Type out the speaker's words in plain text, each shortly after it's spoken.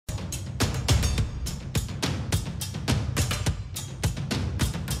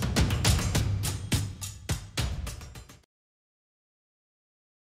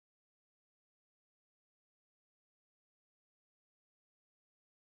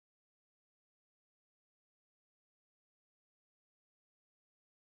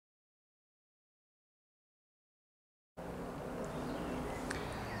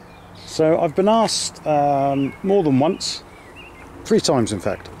So I've been asked more than once, 3 times in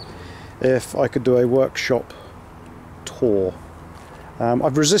fact, if I could do a workshop tour.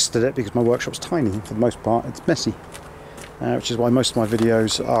 I've resisted it because my workshop's tiny for the most part. It's messy, which is why most of my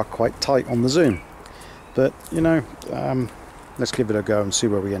videos are quite tight on the zoom. But you know, let's give it a go and see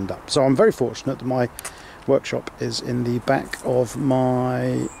where we end up. So I'm very fortunate that my workshop is in the back of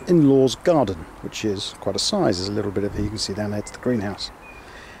my in-laws garden, which is quite a size. There's a little bit of it you can see down there to the greenhouse,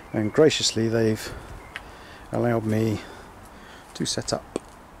 and graciously they've allowed me to set up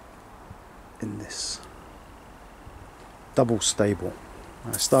in this double stable.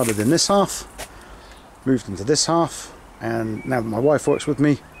 I started in this half, moved into this half, and now that my wife works with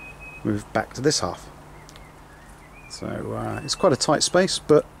me, moved back to this half. So it's quite a tight space,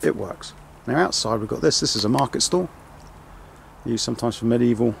 but it works. Now outside we've got this is a market stall, used sometimes for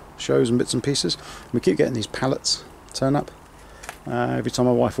medieval shows and bits and pieces. We keep getting these pallets turn up every time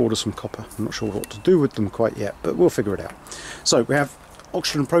my wife orders some copper. I'm not sure what to do with them quite yet, but we'll figure it out. So we have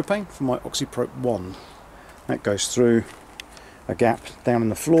oxygen and propane from my OxyPro wand. That goes through a gap down in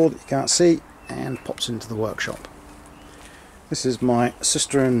the floor that you can't see and pops into the workshop. This is my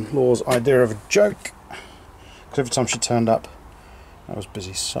sister-in-law's idea of a joke, because every time she turned up I was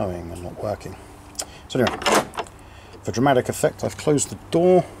busy sewing and not working. So anyway, for dramatic effect I've closed the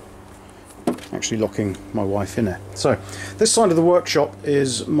door, actually locking my wife in there. So this side of the workshop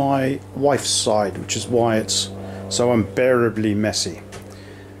is my wife's side, which is why it's so unbearably messy.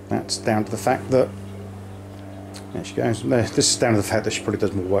 That's down to the fact that, there she goes, this is down to the fact that she probably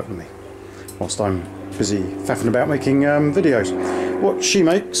does more work than me, whilst I'm busy faffing about making videos. What she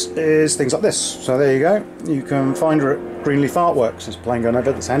makes is things like this. So there you go, you can find her at Greenleaf Artworks. There's a plane going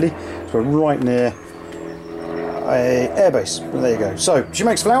over, that's handy. So we're right near a airbase, but there you go. So she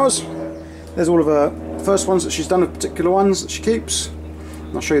makes flowers. There's all of her first ones that she's done, of particular ones that she keeps.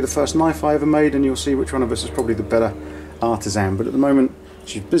 I'll show you the first knife I ever made and you'll see which one of us is probably the better artisan. But at the moment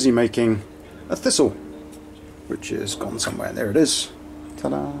she's busy making a thistle, which has gone somewhere. There it is.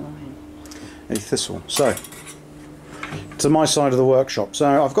 Ta-da! A thistle. So to my side of the workshop.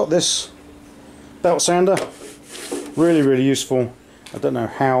 So I've got this belt sander, really useful. I don't know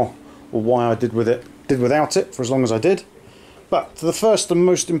how or why I did without it for as long as I did. But to the first and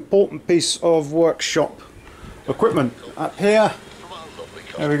most important piece of workshop equipment up here.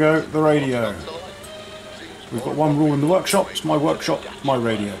 There we go, the radio. We've got one rule in the workshop: it's my workshop, my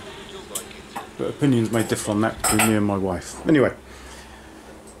radio. But opinions may differ on that between me and my wife. Anyway,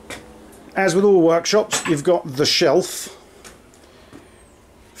 as with all workshops, you've got the shelf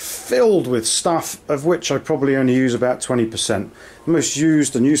filled with stuff, of which I probably only use about 20%. The most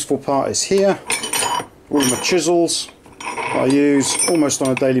used and useful part is here. All of my chisels I use almost on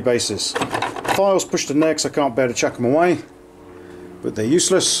a daily basis. Files pushed in there because I can't bear to chuck them away, but they're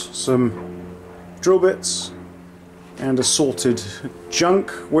useless. Some drill bits and assorted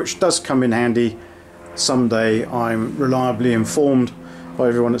junk, which does come in handy someday, I'm reliably informed by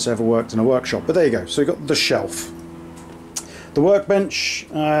everyone that's ever worked in a workshop. But there you go, so you've got the shelf. The workbench,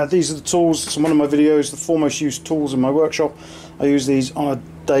 these are the tools. It's in one of my videos, the 4 most used tools in my workshop. I use these on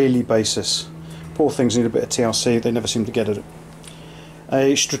a daily basis. Poor things need a bit of TLC, they never seem to get it.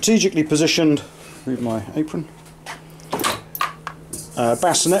 A strategically positioned, move my apron,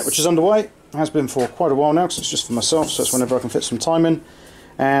 bassinet, which is underway. Has been for quite a while now because it's just for myself, so it's whenever I can fit some time in.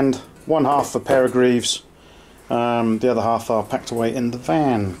 And one half for pair of greaves, the other half are packed away in the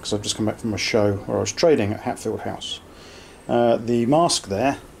van because I've just come back from a show where I was trading at Hatfield House. The mask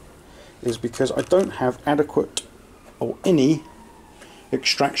there is because I don't have adequate or any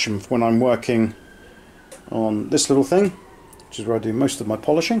extraction when I'm working on this little thing, which is where I do most of my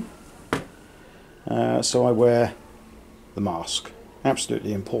polishing. So I wear the mask.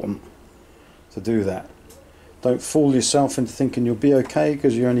 Absolutely important to do that. Don't fool yourself into thinking you'll be okay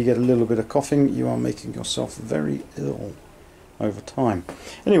because you only get a little bit of coughing. You are making yourself very ill over time.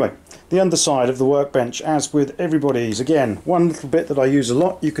 Anyway, the underside of the workbench, as with everybody's, again, one little bit that I use a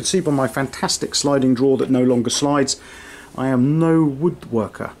lot. You can see by my fantastic sliding drawer that no longer slides, I am no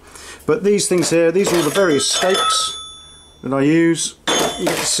woodworker. But these things here, these are all the various stakes that I use. You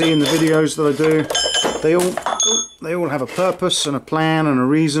get to see in the videos that I do. They all have a purpose and a plan and a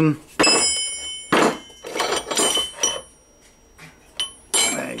reason.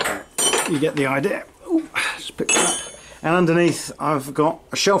 There you go. You get the idea. Ooh, just pick that up. And underneath I've got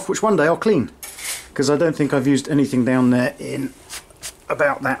a shelf which one day I'll clean, because I don't think I've used anything down there in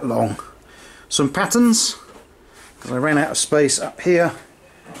about that long. Some patterns, because I ran out of space up here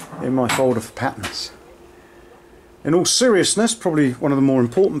in my folder for patterns. In all seriousness, probably one of the more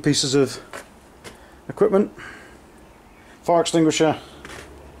important pieces of equipment: fire extinguisher,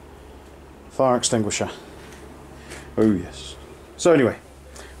 fire extinguisher. Oh yes. So anyway,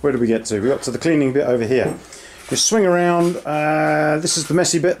 where did we get to? We got to the cleaning bit over here. We swing around. This is the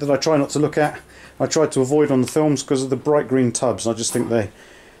messy bit that I try not to look at. I tried to avoid on the films because of the bright green tubs. I just think they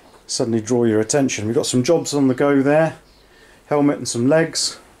suddenly draw your attention. We've got some jobs on the go there. Helmet and some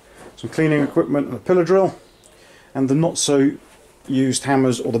legs. Some cleaning equipment and a pillar drill. And the not so used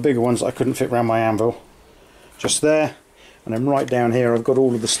hammers, or the bigger ones that I couldn't fit around my anvil. Just there. And then right down here I've got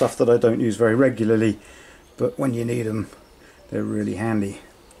all of the stuff that I don't use very regularly, but when you need them they're really handy.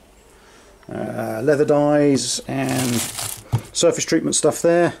 Leather dyes and surface treatment stuff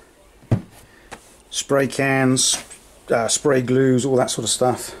there. Spray cans, spray glues, all that sort of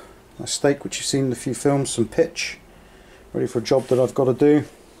stuff. A stake which you've seen in a few films, some pitch, ready for a job that I've got to do.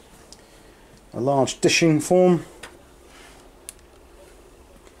 A large dishing form.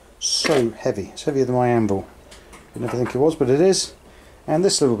 So heavy, it's heavier than my anvil. You never think it was, but it is. And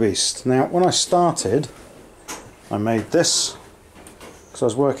this little beast. Now, when I started, I made this because I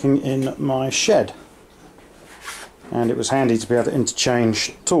was working in my shed, and it was handy to be able to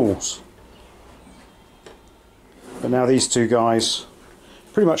interchange tools. But now these two guys,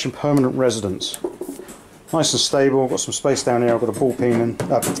 pretty much in permanent residence. Nice and stable. Got some space down here. I've got a ball peen and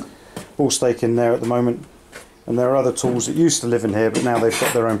ball stake in there at the moment. And there are other tools that used to live in here, but now they've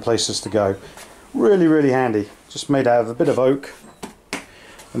got their own places to go. Really, really handy. Just made out of a bit of oak.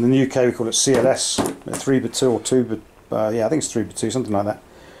 In the UK we call it CLS, 3x2 or 2x, yeah, I think it's 3x2, something like that.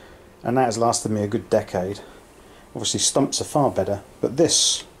 And that has lasted me a good decade. Obviously stumps are far better, but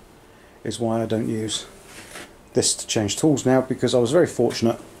this is why I don't use this to change tools now, because I was very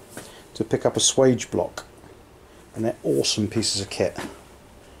fortunate to pick up a swage block, and they're awesome pieces of kit.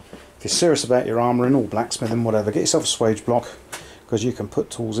 If you're serious about your armouring or blacksmithing, whatever, get yourself a swage block, because you can put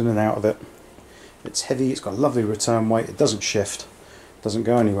tools in and out of it. It's heavy, it's got a lovely return weight, it doesn't shift, doesn't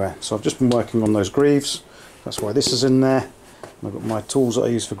go anywhere. So I've just been working on those greaves, that's why this is in there. And I've got my tools that I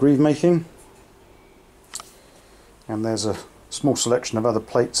use for greave making, and there's a small selection of other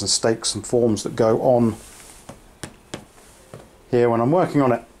plates and stakes and forms that go on here when I'm working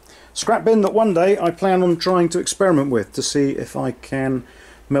on it. Scrap bin that one day I plan on trying to experiment with to see if I can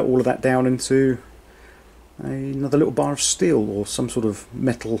melt all of that down into another little bar of steel or some sort of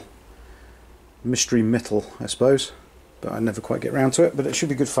metal, mystery metal I suppose, but I never quite get around to it, but it should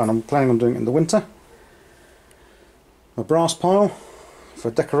be good fun. I'm planning on doing it in the winter. A brass pile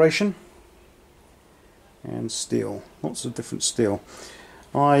for decoration, and steel, lots of different steel.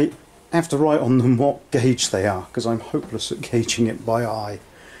 I have to write on them what gauge they are because I'm hopeless at gauging it by eye,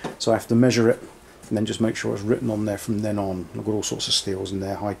 so I have to measure it and then just make sure it's written on there from then on. I've got all sorts of steels in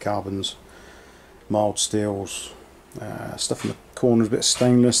there, high carbons, mild steels, stuff in the corners, a bit of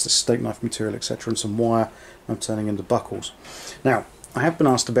stainless, the steak knife material, etc., and some wire I'm turning into buckles. Now, I have been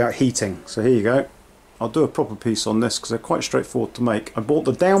asked about heating, so here you go. I'll do a proper piece on this because they're quite straightforward to make. I bought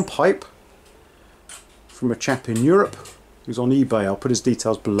the downpipe from a chap in Europe who's on eBay. I'll put his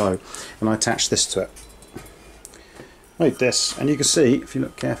details below, and I attached this to it. Made this, and you can see, if you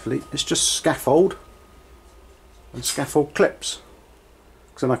look carefully, it's just scaffold and scaffold clips.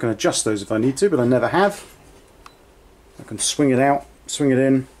 Because then I can adjust those if I need to, but I never have. I can swing it out, swing it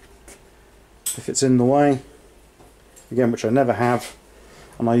in if it's in the way, again, which I never have,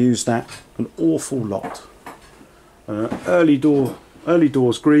 and I use that an awful lot. Early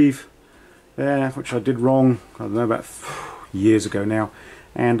doors greave there, which I did wrong, I don't know, about years ago now,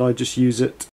 and I just use it